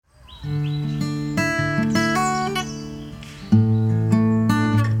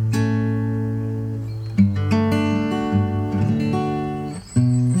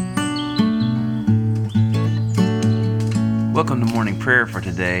prayer for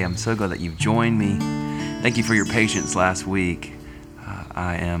today. I'm so glad that you've joined me. Thank you for your patience last week.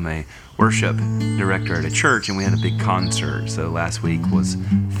 I am a worship director at a church, and we had a big concert. So last week was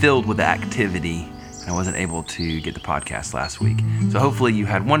filled with activity. I wasn't able to get the podcast last week. So hopefully you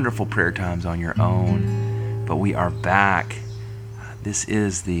had wonderful prayer times on your own. But we are back. This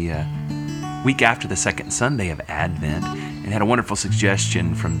is the week after the second Sunday of Advent, and had a wonderful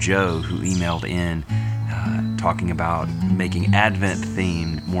suggestion from Joe, who emailed in talking about making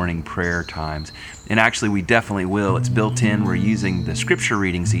Advent-themed morning prayer times. And actually, we definitely will. It's built in. We're using the scripture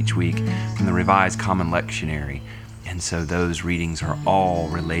readings each week from the Revised Common Lectionary. And so those readings are all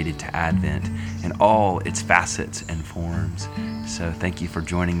related to Advent and all its facets and forms. So thank you for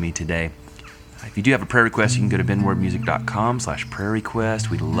joining me today. If you do have a prayer request, you can go to benwardmusic.com/prayer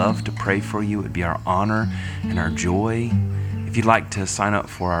request. We'd love to pray for you. It would be our honor and our joy. If you'd like to sign up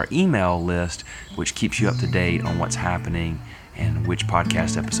for our email list, which keeps you up to date on what's happening and which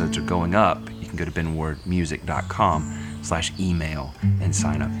podcast episodes are going up, you can go to benwardmusic.com/email and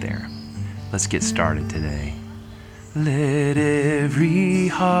sign up there. Let's get started today. Let every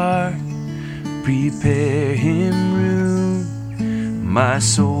heart prepare him room, my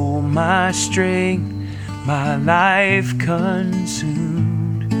soul, my strength, my life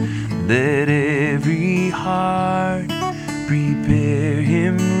consumed. Let every heart prepare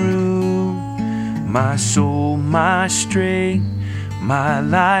him room, my soul, my strength, my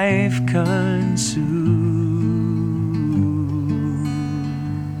life consumed.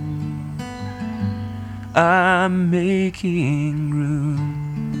 I'm making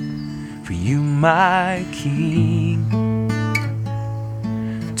room for you, my King,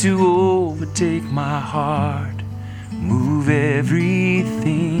 to overtake my heart, move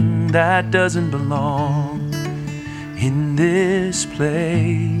everything that doesn't belong in this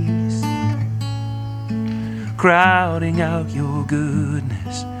place, crowding out your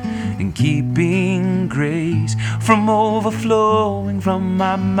goodness and keeping grace from overflowing from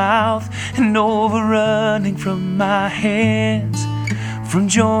my mouth and overrunning from my hands, from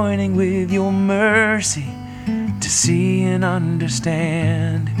joining with your mercy to see and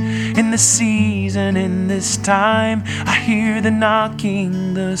understand. In the season, in this time, I hear the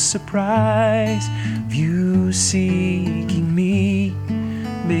knocking, the surprise of you seeking me.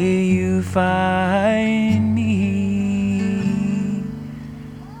 May you find me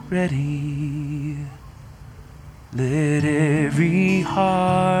ready. Let every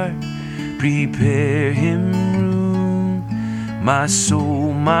heart prepare him room, my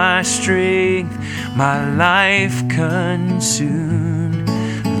soul, my strength, my life consumed.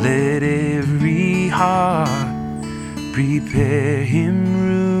 Let every heart prepare him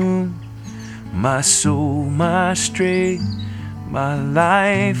room, my soul, my strength, my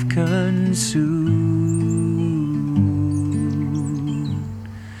life consumed.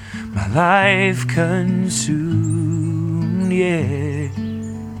 My life consumed, yeah.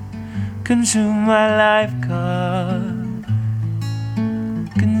 Consume my life, God.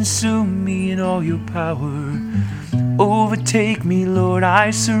 Consume me in all your power. Overtake me, Lord,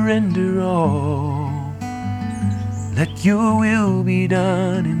 I surrender all. Let your will be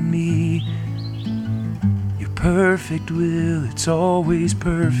done in me. Your perfect will, it's always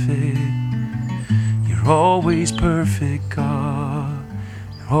perfect. You're always perfect, God.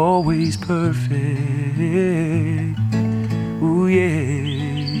 You're always perfect. Ooh, yeah.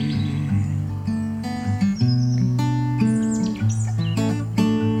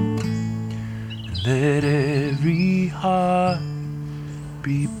 Let every heart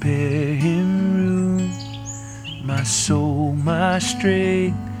prepare him room, my soul, my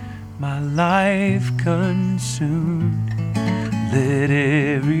strength, my life consumed. Let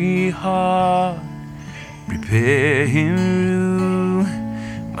every heart prepare him room,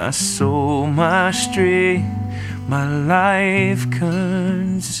 my soul, my strength, my life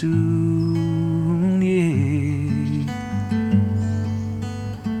consumed, yeah.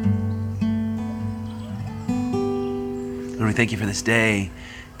 Lord, we thank you for this day.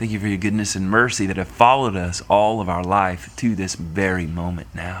 Thank you for your goodness and mercy that have followed us all of our life to this very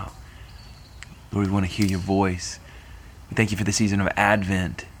moment now. Lord, we want to hear your voice. We thank you for the season of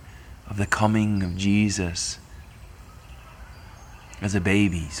Advent, of the coming of Jesus as a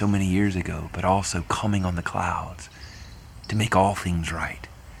baby so many years ago, but also coming on the clouds to make all things right,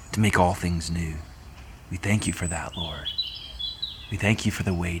 to make all things new. We thank you for that, Lord. We thank you for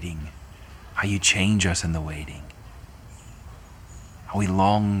the waiting, how you change us in the waiting. How we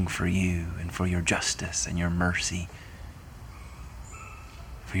long for you and for your justice and your mercy,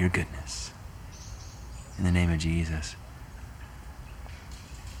 for your goodness. In the name of Jesus.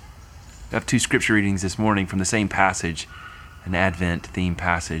 I have two scripture readings this morning from the same passage an Advent theme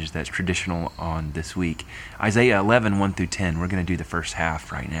passage that's traditional on this week. Isaiah 11, 1 through 10. We're going to do the first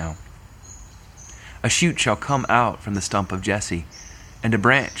half right now. A shoot shall come out from the stump of Jesse, and a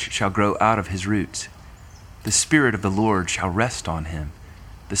branch shall grow out of his roots. The Spirit of the Lord shall rest on him,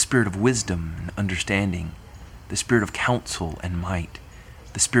 the Spirit of wisdom and understanding, the Spirit of counsel and might,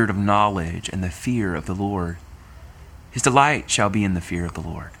 the Spirit of knowledge and the fear of the Lord. His delight shall be in the fear of the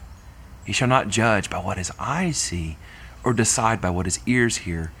Lord. He shall not judge by what his eyes see, or decide by what his ears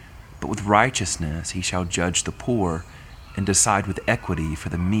hear, but with righteousness he shall judge the poor, and decide with equity for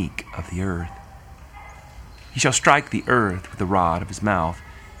the meek of the earth. He shall strike the earth with the rod of his mouth,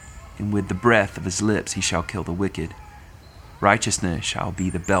 and with the breath of his lips he shall kill the wicked. Righteousness shall be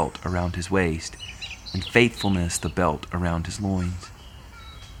the belt around his waist, and faithfulness the belt around his loins.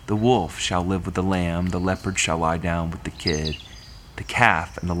 The wolf shall live with the lamb, the leopard shall lie down with the kid, the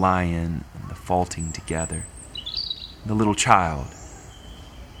calf and the lion and the faulting together. The little child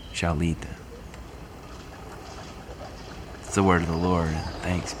shall lead them. It's the word of the Lord, and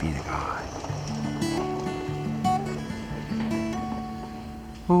thanks be to God.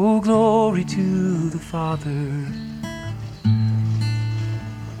 Oh, glory to the Father,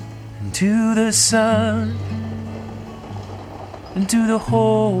 and to the Son, and to the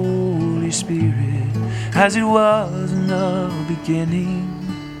Holy Spirit, as it was in the beginning,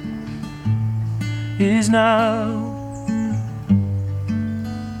 is now,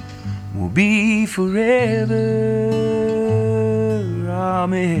 will be forever.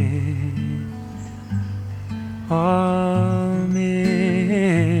 Amen. Amen.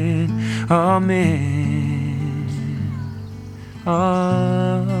 Amen.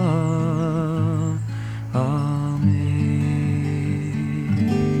 Amen.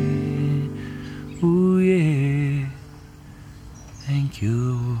 Oh yeah. Thank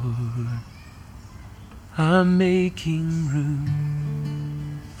you, Lord. I'm making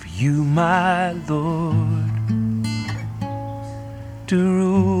room for you, my Lord, to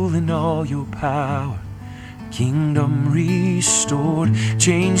rule in all your power, kingdom restored,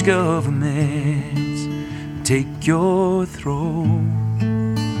 change governments, take your throne.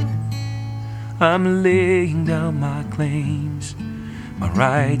 I'm laying down my claims, my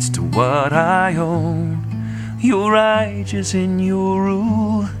rights to what I own. You're righteous in your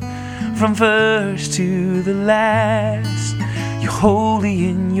rule, from first to the last. You're holy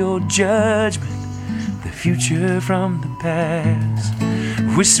in your judgment, the future from the past.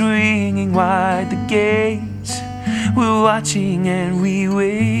 We're swinging wide the gates, we're watching and we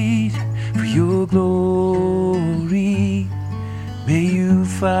wait for your glory. May you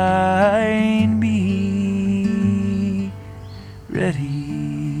find me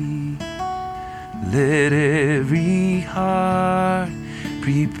ready. Let every heart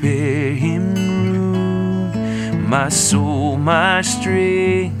prepare him room. My soul, my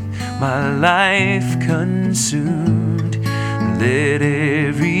strength, my life consumed. Let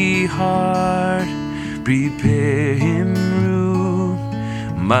every heart prepare him room.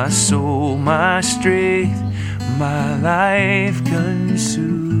 My soul, my strength, my life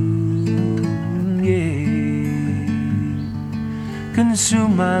consumed. Yeah.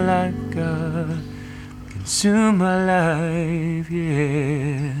 Consume my life, God. Consume my life,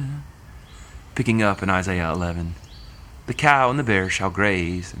 yeah. Picking up in Isaiah 11. The cow and the bear shall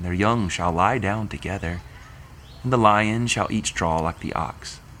graze, and their young shall lie down together. And the lion shall eat straw like the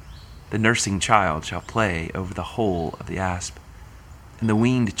ox. The nursing child shall play over the hole of the asp, and the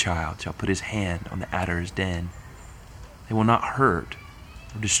weaned child shall put his hand on the adder's den. They will not hurt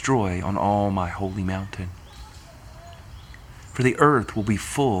or destroy on all my holy mountain. For the earth will be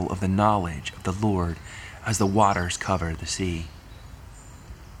full of the knowledge of the Lord as the waters cover the sea.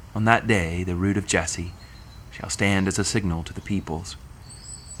 On that day the root of Jesse shall stand as a signal to the peoples.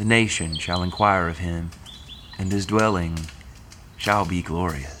 The nation shall inquire of him, and his dwelling shall be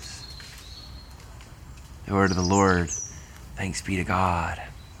glorious. The word of the Lord. Thanks be to God.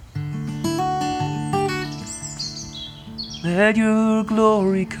 Let your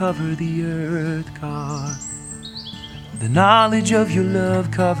glory cover the earth, God. The knowledge of your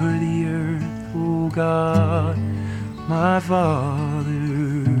love cover the earth, oh God, my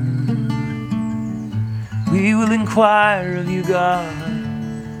Father. We will inquire of you, God.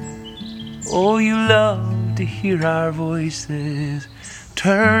 Oh, you love to hear our voices.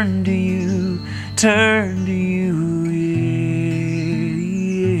 Turn to you, yeah.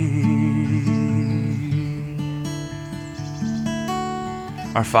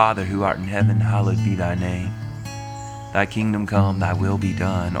 Our Father who art in heaven, hallowed be thy name. Thy kingdom come, thy will be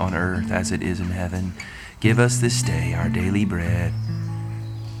done on earth as it is in heaven. Give us this day our daily bread,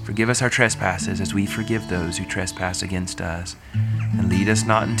 Forgive us our trespasses as we forgive those who trespass against us. And lead us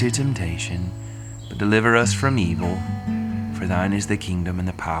not into temptation, but deliver us from evil. For thine is the kingdom and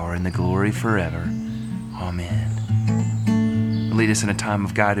the power and the glory forever. Amen. Lead us in a time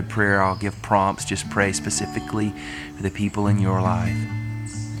of guided prayer. I'll give prompts. Just pray specifically for the people in your life.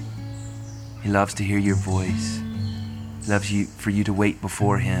 He loves to hear your voice. He loves for you to wait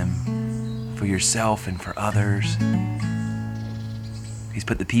before him, for yourself and for others. He's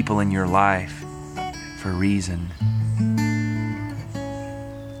put the people in your life for a reason.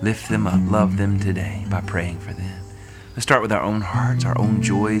 Lift them up, love them today by praying for them. Let's start with our own hearts, our own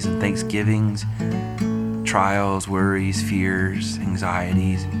joys and thanksgivings, trials, worries, fears,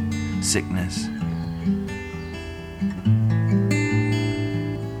 anxieties, sickness.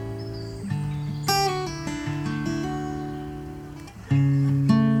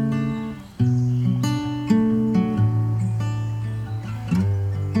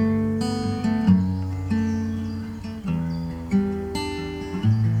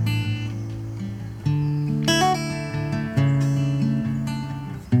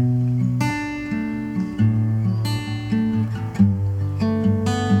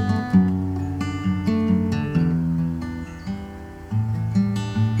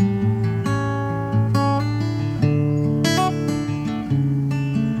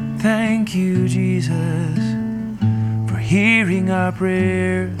 Thank you, Jesus, for hearing our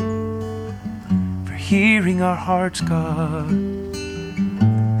prayer, for hearing our hearts, God.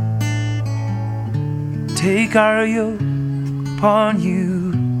 Take our yoke upon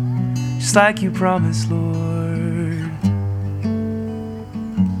you, just like you promised, Lord.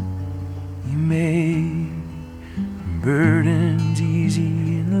 You make burdens easy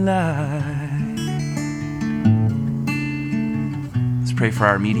in life. Pray for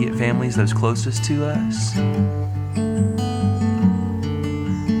our immediate families, those closest to us.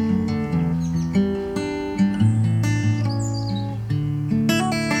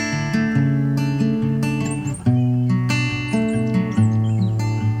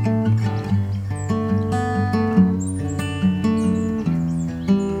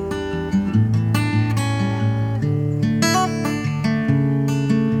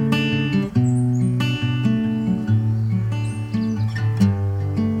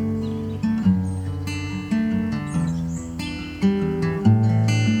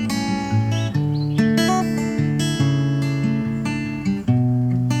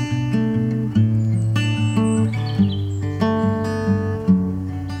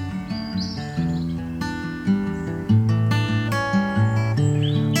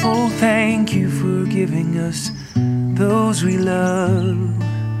 Thank you for giving us those we love,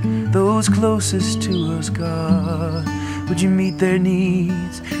 those closest to us, God. Would you meet their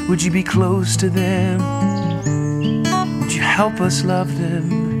needs? Would you be close to them? Would you help us love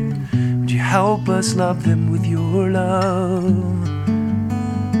them? Would you help us love them with your love?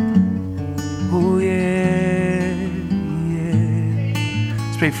 Oh yeah, yeah.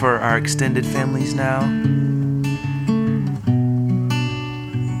 Let's pray for our extended families now.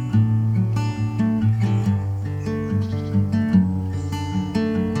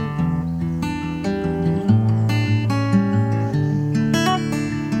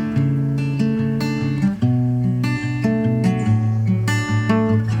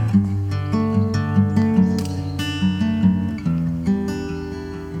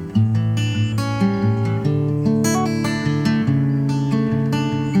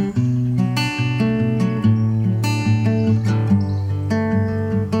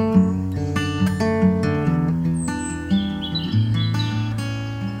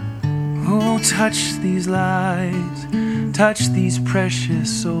 Touch these lives, touch these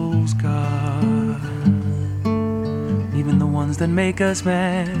precious souls, God. Even the ones that make us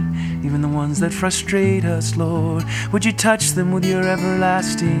mad, even the ones that frustrate us, Lord. Would you touch them with your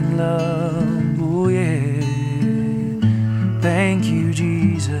everlasting love? Oh yeah. Thank you,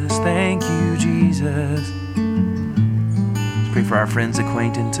 Jesus. Thank you, Jesus. Let's pray for our friends,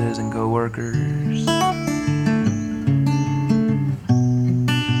 acquaintances, and co-workers.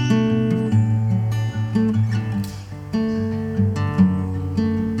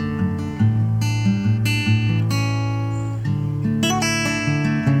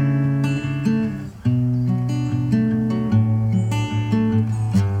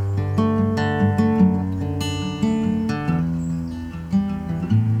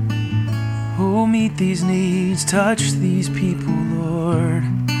 Meet these needs, touch these people, Lord.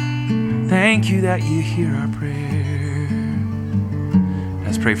 Thank you that you hear our prayer.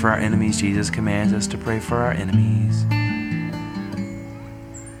 Let's pray for our enemies. Jesus commands us to pray for our enemies.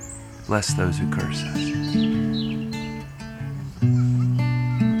 Bless those who curse us.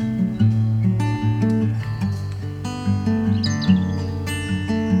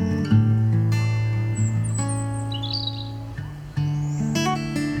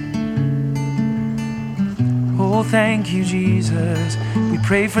 thank you, Jesus. We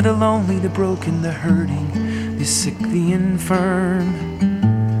pray for the lonely, the broken, the hurting, the sick, the infirm.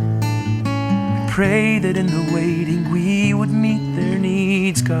 We pray that in the waiting we would meet their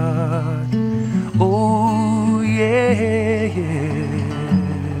needs, God. Oh, yeah, yeah.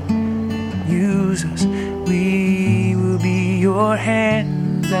 Use us. We will be your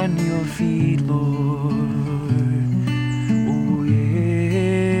hands and your feet, Lord. Oh,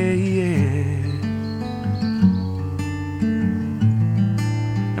 yeah, yeah.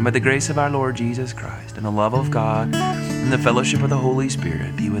 And by the grace of our Lord Jesus Christ and the love of God and the fellowship of the Holy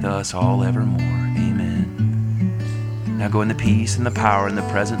Spirit be with us all evermore. Amen. Now go in the peace and the power and the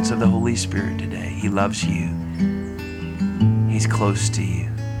presence of the Holy Spirit today. He loves you. He's close to you.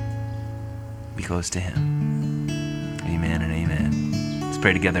 Be close to him. Amen and amen. Let's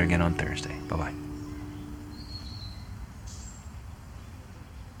pray together again on Thursday. Bye-bye.